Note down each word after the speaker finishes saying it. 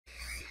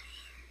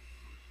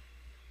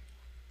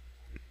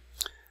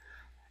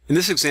In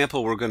this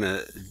example, we're going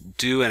to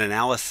do an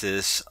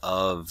analysis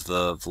of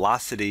the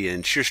velocity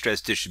and shear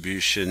stress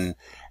distribution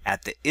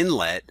at the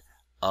inlet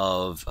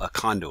of a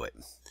conduit.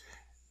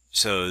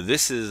 So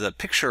this is a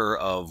picture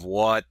of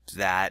what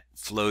that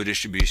flow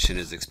distribution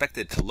is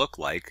expected to look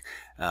like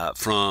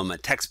from a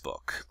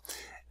textbook.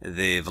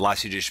 The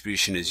velocity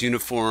distribution is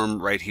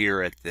uniform right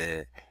here at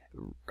the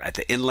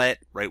inlet,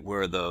 right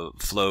where the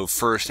flow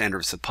first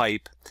enters the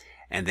pipe.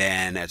 And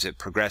then as it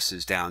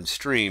progresses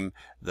downstream,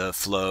 the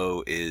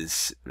flow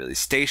is really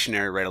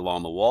stationary right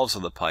along the walls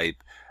of the pipe.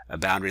 A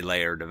boundary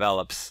layer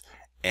develops,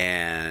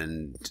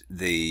 and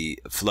the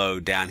flow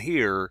down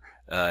here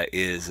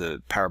is a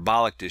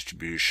parabolic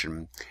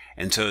distribution.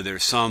 And so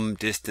there's some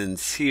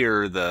distance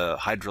here, the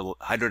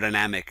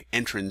hydrodynamic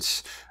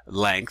entrance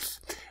length,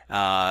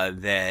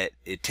 that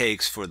it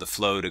takes for the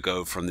flow to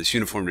go from this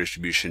uniform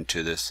distribution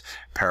to this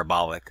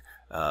parabolic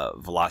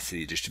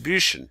velocity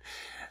distribution.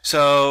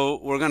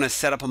 So we're going to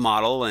set up a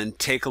model and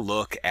take a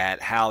look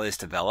at how this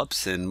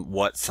develops and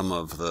what some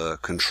of the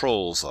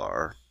controls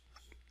are.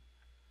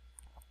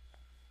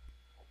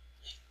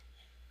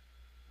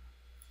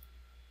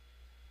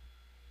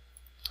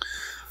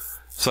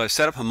 So I've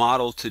set up a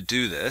model to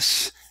do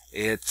this.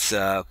 It's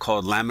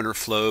called laminar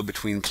flow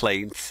between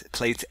plates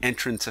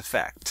entrance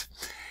effect.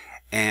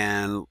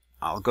 And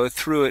I'll go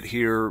through it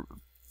here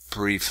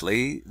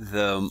briefly.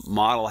 The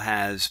model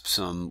has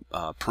some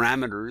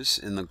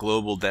parameters in the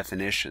global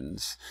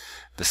definitions: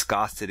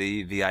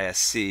 viscosity,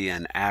 VISC,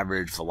 and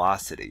average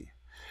velocity.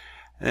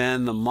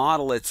 And the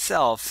model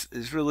itself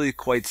is really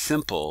quite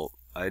simple.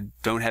 I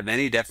don't have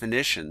any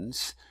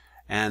definitions,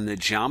 and the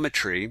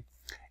geometry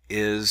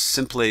is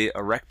simply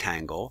a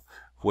rectangle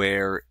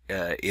where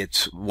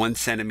it's 1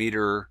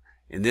 centimeter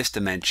in this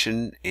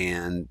dimension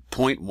and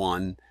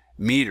 0.1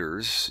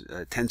 meters,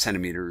 10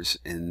 centimeters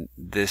in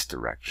this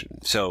direction.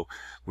 So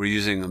we're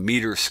using a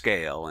meter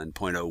scale, and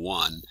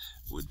 0.01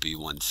 would be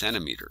 1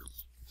 centimeter.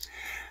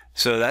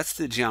 So that's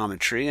the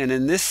geometry. And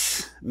in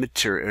this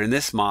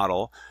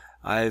model,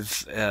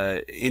 I've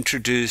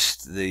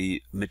introduced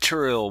the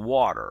material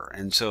water.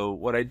 And so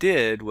what I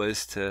did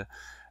was to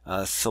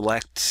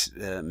select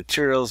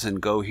materials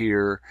and go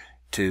here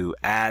to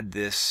add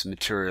this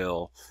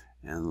material.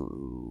 And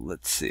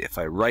let's see, if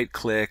I right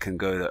click and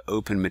go to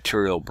Open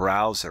Material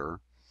Browser,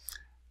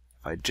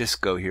 if I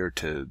just go here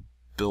to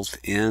Built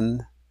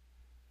In,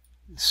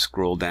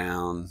 scroll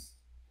down,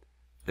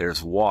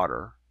 there's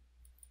water.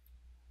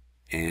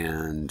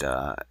 And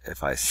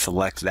if I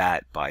select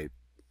that by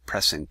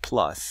pressing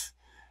plus,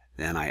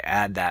 then I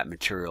add that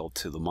material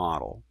to the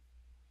model.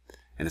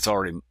 And it's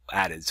already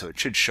added, so it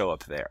should show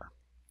up there.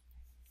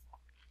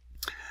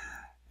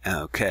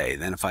 Okay,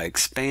 then if I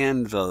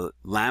expand the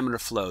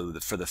laminar flow,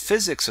 for the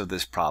physics of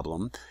this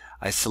problem,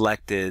 I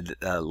selected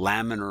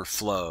laminar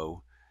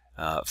flow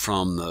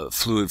from the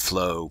fluid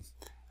flow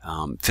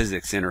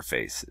physics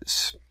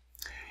interfaces.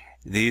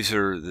 These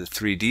are the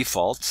 3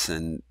 defaults,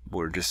 and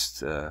we're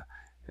just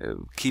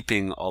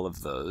keeping all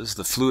of those.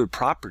 The fluid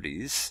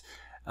properties,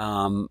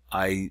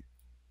 I,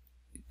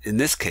 in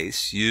this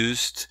case,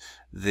 used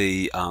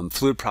the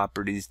fluid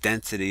properties,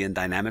 density, and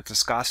dynamic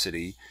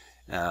viscosity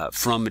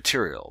from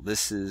material.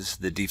 This is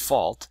the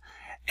default,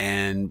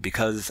 and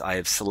because I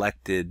have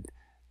selected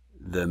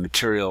the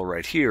material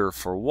right here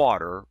for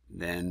water,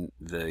 then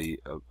the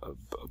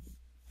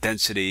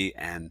density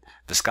and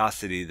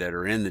viscosity that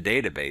are in the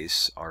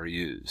database are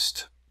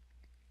used.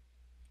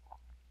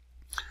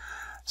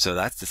 So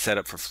that's the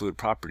setup for fluid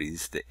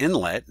properties. The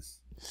inlet,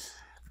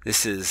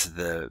 this is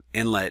the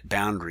inlet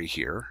boundary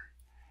here,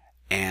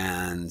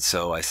 and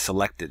so I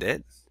selected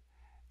it.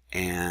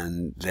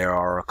 And there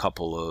are a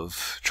couple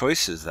of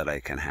choices that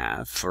I can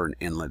have for an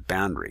inlet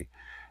boundary.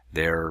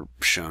 They're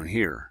shown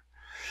here.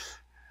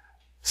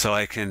 So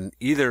I can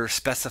either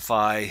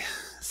specify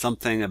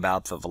something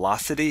about the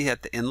velocity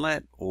at the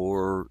inlet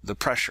or the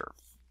pressure.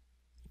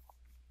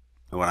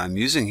 What I'm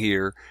using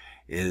here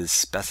is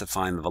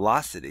specifying the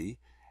velocity,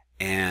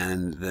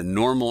 and the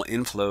normal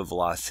inflow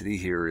velocity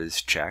here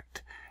is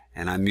checked,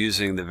 and I'm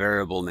using the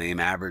variable name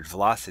average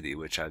velocity,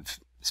 which I've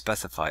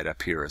specified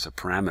up here as a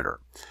parameter.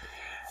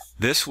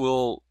 This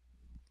will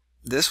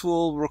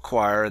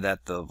require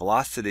that the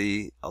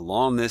velocity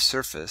along this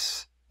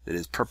surface that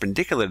is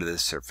perpendicular to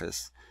this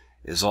surface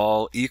is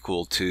all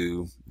equal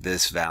to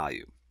this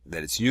value,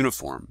 that it's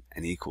uniform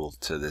and equal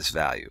to this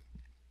value.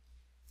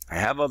 I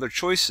have other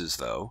choices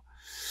though.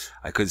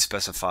 I could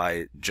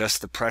specify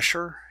just the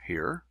pressure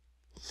here,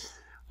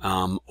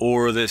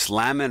 or this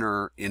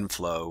laminar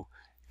inflow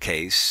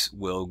case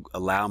will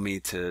allow me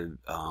to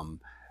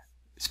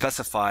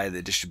specify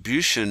the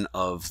distribution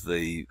of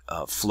the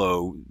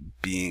flow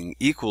being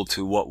equal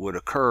to what would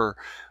occur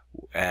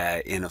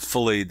in a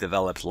fully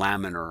developed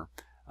laminar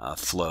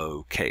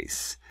flow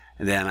case.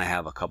 And then I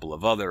have a couple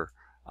of other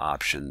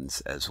options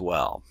as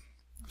well.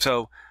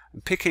 So I'm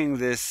picking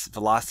this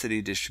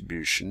velocity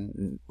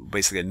distribution,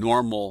 basically a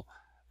normal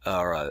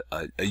or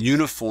a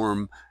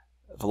uniform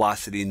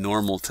velocity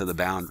normal to the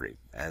boundary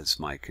as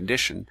my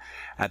condition.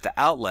 At the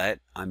outlet,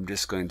 I'm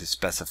just going to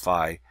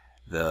specify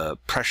the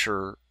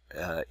pressure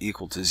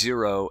equal to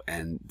 0,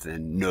 and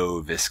then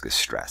no viscous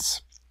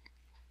stress.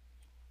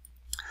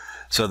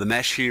 So the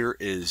mesh here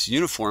is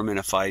uniform, and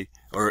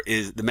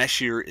the mesh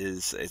here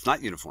is, it's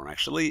not uniform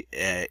actually,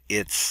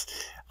 it's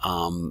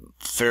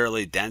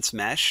fairly dense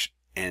mesh,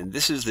 and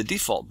this is the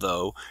default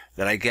though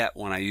that I get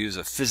when I use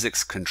a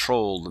physics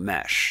controlled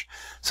mesh.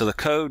 So the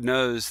code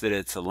knows that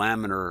it's a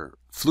laminar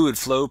fluid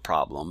flow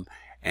problem,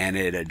 and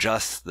it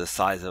adjusts the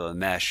size of a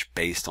mesh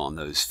based on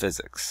those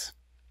physics.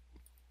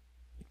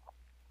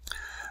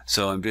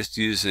 So I'm just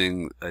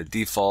using a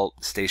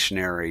default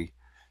stationary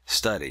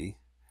study,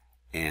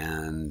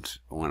 and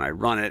when I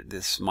run it,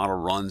 this model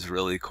runs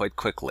really quite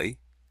quickly.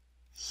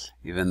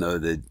 Even though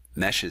the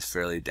mesh is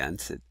fairly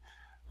dense, it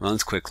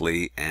runs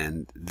quickly,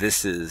 and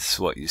this is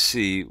what you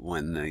see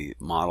when the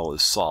model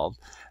is solved.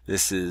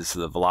 This is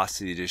the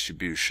velocity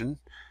distribution,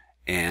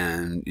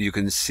 and you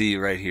can see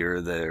right here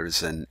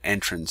there's an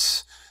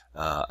entrance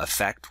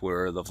effect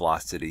where the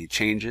velocity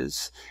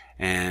changes,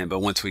 but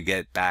once we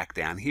get back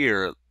down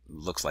here, it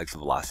looks like the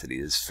velocity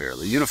is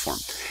fairly uniform.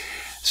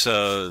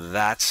 So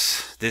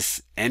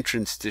this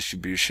entrance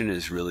distribution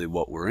is really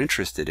what we're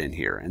interested in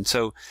here. And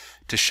so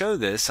to show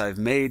this, I've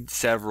made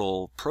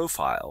several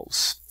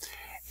profiles,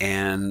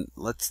 and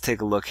let's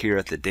take a look here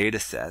at the data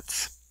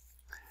sets.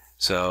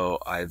 So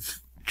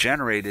I've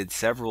generated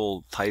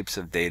several types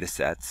of data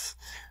sets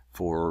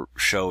for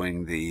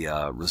showing the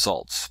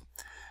results.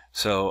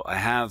 So I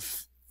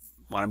have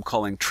what I'm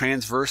calling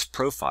transverse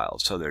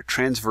profiles. So they're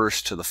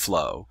transverse to the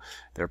flow,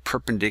 they're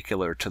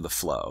perpendicular to the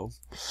flow,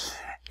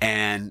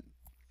 and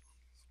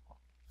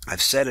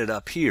I've set it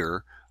up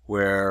here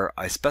where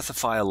I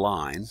specify a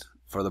line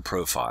for the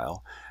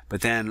profile,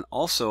 but then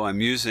also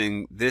I'm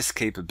using this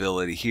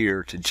capability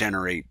here to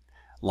generate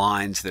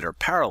lines that are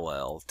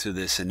parallel to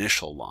this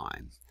initial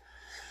line.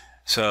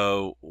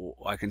 So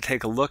I can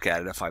take a look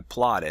at it. If I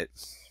plot it,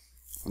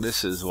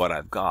 this is what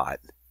I've got.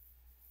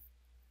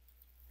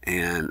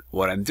 And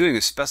what I'm doing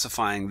is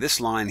specifying this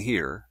line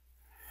here,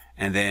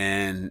 and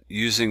then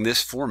using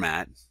this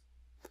format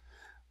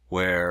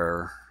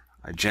where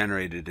I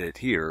generated it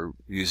here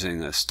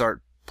using a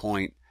start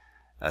point,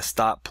 a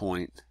stop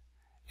point,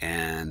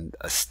 and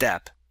a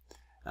step.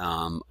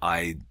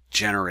 I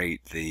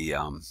generate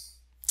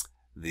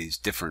these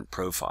different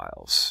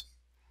profiles.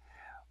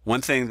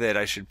 One thing that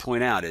I should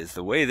point out is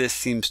the way this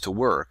seems to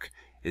work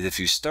is if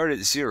you start at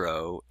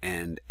 0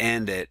 and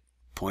end at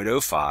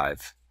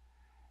 0.05,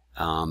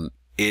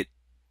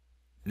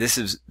 this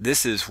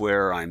is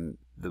where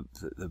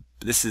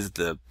this is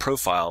the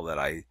profile that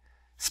I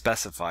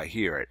specify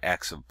here at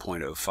x of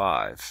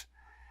 0.05,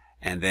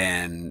 and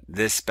then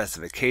this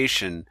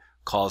specification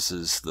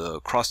causes the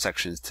cross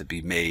sections to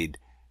be made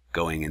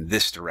going in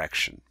this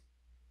direction.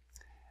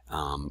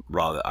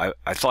 I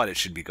thought it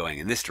should be going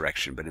in this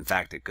direction, but in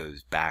fact it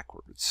goes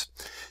backwards.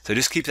 So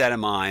just keep that in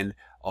mind.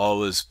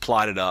 Always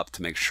plot it up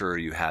to make sure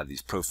you have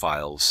these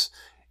profiles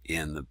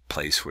in the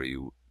place where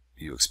you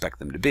expect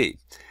them to be.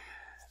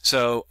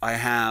 So I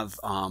have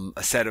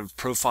a set of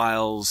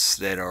profiles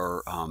that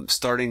are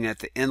starting at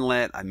the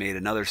inlet. I made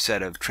another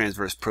set of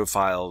transverse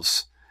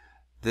profiles,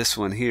 this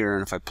one here,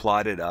 and if I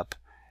plot it up,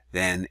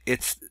 then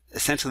it's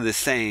essentially the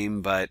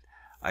same, but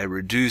I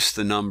reduce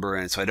the number,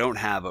 and so I don't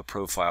have a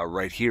profile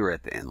right here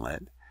at the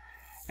inlet.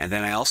 And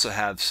then I also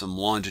have some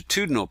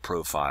longitudinal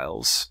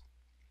profiles.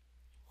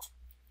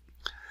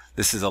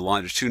 This is a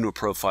longitudinal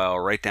profile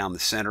right down the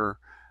center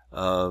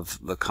of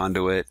the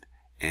conduit,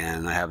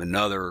 and I have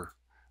another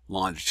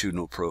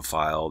longitudinal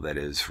profile that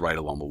is right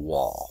along the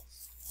wall.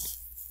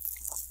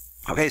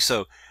 Okay,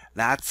 so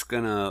that's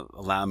going to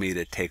allow me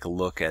to take a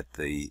look at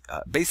the,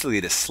 basically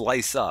to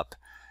slice up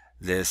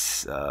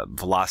this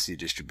velocity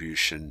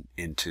distribution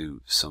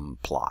into some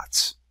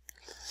plots.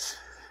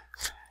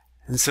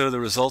 And so the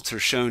results are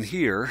shown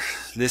here.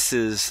 This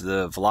is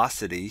the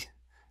velocity,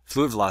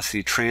 fluid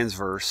velocity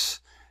transverse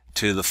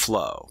to the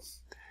flow.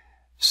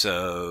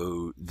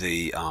 So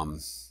the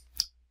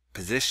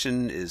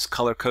position is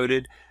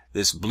color-coded.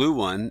 This blue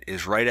one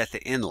is right at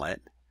the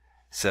inlet.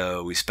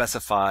 So we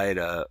specified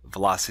a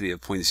velocity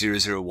of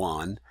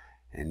 0.001,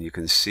 and you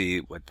can see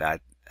what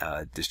that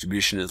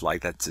distribution is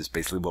like. That's just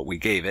basically what we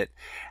gave it.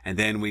 And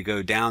then we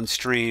go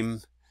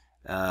downstream,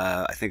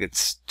 I think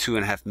it's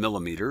 2.5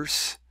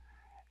 millimeters,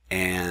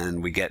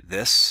 and we get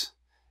this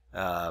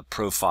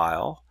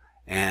profile,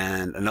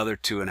 and another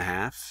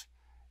 2.5,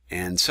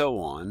 and so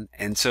on.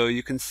 And so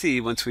you can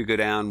see once we go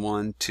down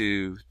 1,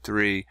 2,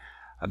 3,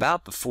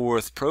 about the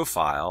fourth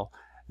profile,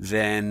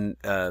 then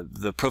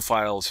the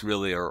profiles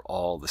really are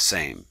all the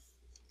same.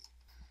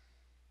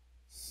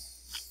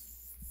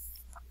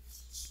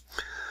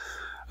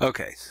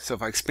 Okay, so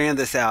if I expand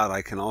this out,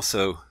 I can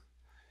also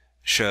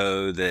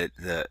show that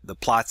the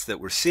plots that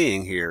we're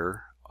seeing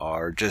here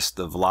are just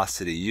the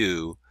velocity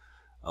u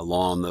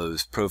along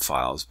those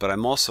profiles, but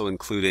I'm also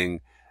including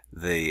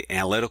the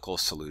analytical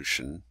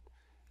solution,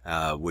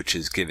 which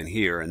is given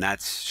here, and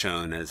that's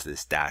shown as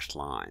this dashed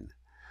line.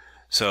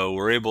 So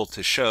we're able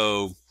to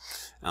show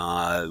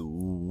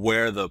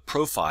where the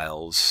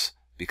profiles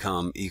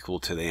become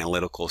equal to the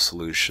analytical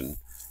solution,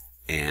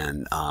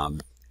 and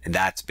And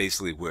that's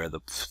basically where the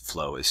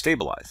flow is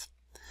stabilized.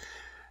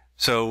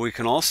 So we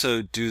can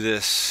also do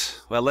this.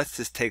 Well, let's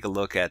just take a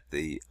look at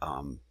the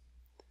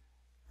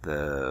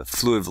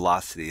fluid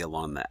velocity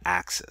along the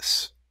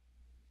axis.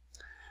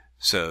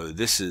 So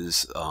this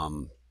is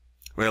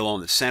right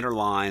along the center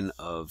line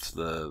of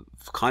the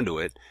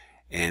conduit,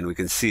 and we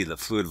can see the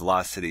fluid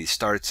velocity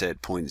starts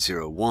at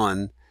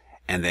 0.01,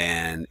 and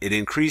then it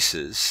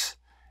increases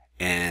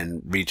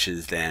and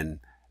reaches then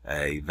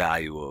a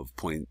value of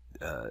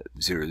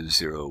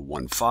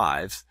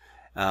 0.0015,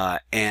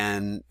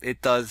 and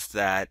it does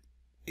that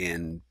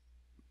in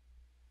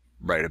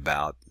right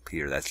about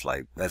here. That's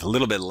a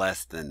little bit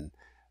less than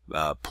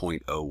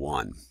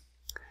 0.01.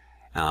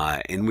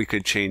 And we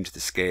could change the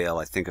scale.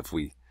 I think if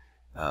we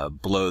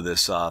blow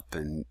this up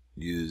and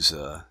use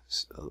a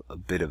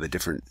bit of a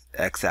different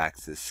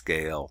x-axis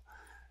scale,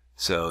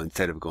 so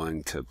instead of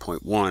going to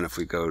 0.1, if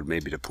we go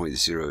maybe to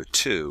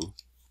 0.02,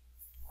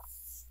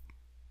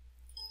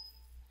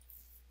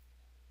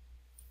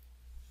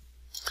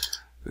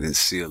 we can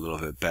see a little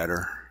bit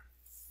better.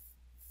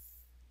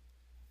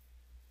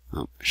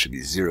 Oh, it should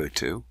be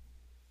 0.2.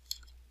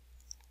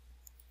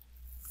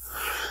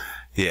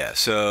 Yeah,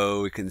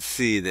 so we can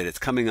see that it's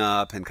coming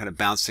up and kind of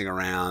bouncing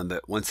around,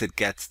 but once it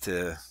gets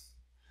to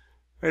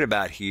right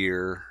about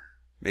here,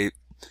 maybe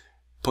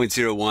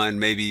 0.01,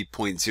 maybe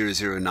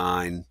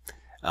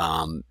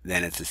 0.009,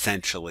 then it's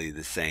essentially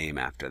the same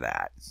after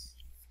that.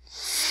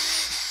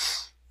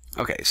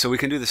 Okay, so we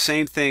can do the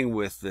same thing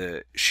with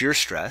the shear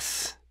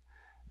stress.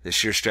 The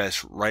shear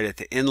stress right at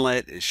the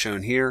inlet is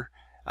shown here.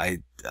 I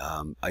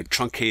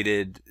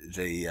truncated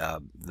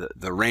the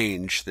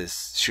range.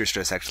 This shear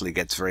stress actually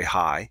gets very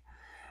high.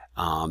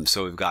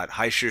 So we've got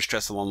high shear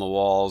stress along the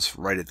walls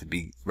right at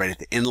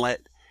the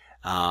inlet.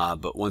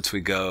 But once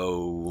we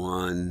go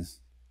on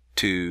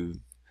to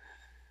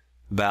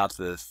about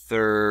the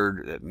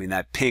third, I mean,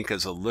 that pink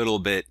is a little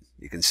bit,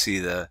 you can see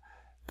the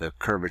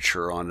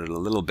curvature on it a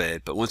little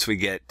bit, but once we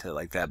get to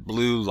like that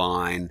blue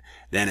line,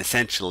 then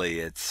essentially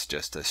it's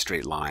just a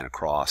straight line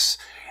across,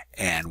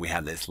 and we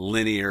have this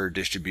linear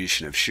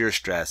distribution of shear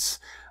stress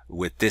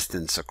with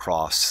distance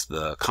across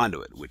the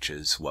conduit, which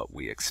is what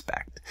we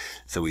expect.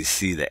 So we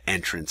see the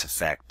entrance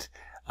effect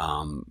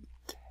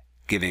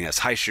giving us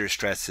high shear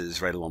stresses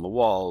right along the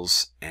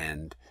walls,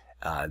 and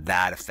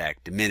that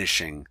effect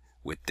diminishing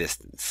with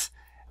distance.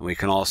 And we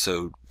can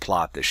also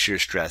plot the shear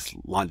stress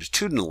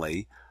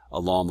longitudinally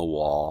along the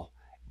wall.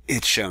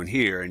 It's shown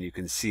here, and you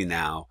can see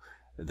now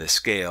the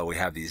scale. We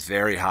have these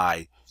very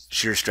high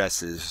shear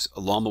stresses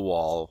along the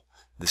wall.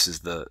 This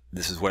is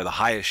where the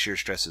highest shear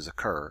stresses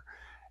occur,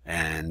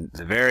 and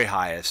the very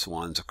highest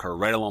ones occur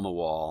right along the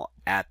wall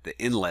at the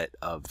inlet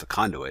of the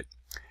conduit,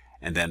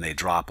 and then they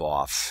drop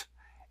off.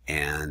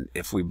 And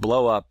if we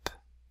blow up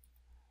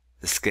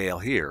the scale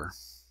here,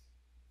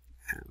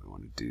 and we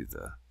want to do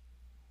the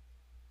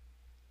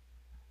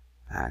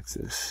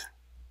axis,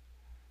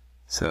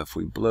 so if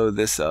we blow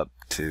this up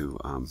to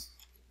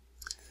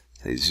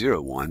say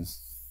 0.1,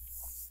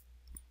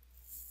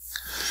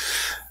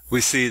 we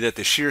see that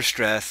the shear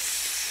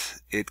stress,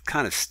 it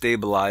kind of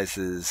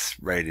stabilizes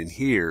right in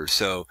here.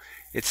 So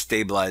it's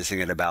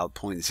stabilizing at about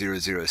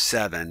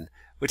 0.007,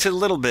 which is a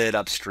little bit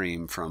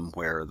upstream from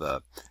where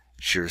the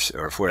shear,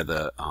 or where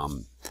the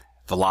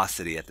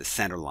velocity at the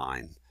center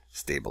line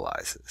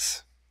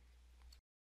stabilizes.